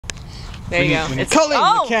There you go. It's Colleen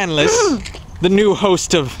McCandless, the new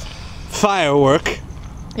host of Firework.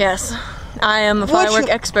 Yes, I am a firework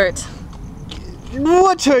expert.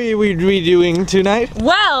 What are we doing tonight?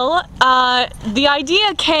 Well, the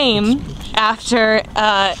idea came after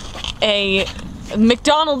a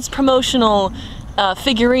McDonald's promotional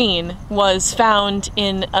figurine was found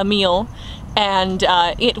in a meal, and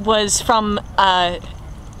it was from a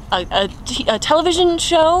television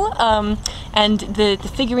show, and the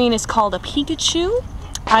figurine is called a Pikachu,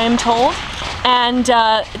 I am told. And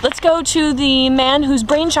let's go to the man whose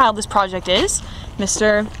brainchild this project is,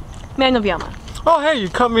 Mr. Manuel Viama. Oh hey, you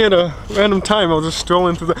caught me at a random time. I was just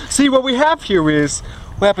strolling through the... See, what we have here is,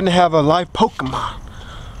 we happen to have a live Pokemon.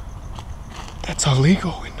 That's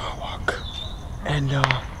illegal in Norwalk. And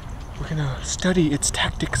we're gonna study its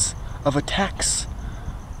tactics of attacks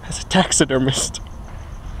as a taxidermist.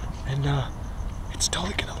 And it's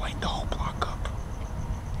totally gonna light the whole block up.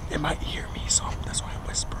 It might hear me, so that's why I'm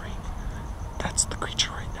whispering. That's the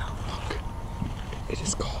creature right now. Look. It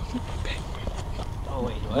is called a penguin. Oh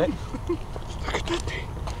wait, what? Look at that thing.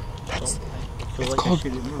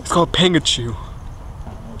 It's called Pikachu.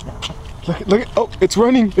 Look at, oh, it's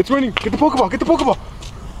running. Get the Pokeball.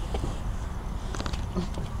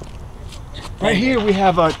 Right here we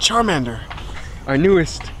have Charmander, our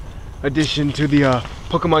newest addition to the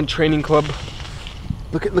Pokemon Training Club.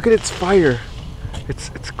 Look at its fire.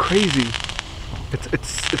 It's crazy.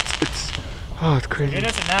 Oh, it's crazy. It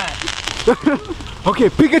is not. Okay,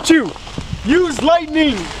 Pikachu, use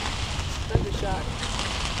lightning. Send a shot.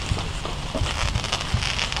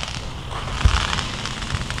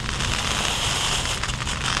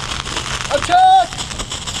 Attack!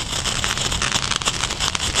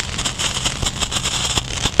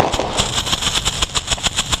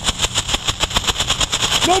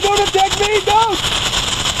 No, don't attack me! Don't!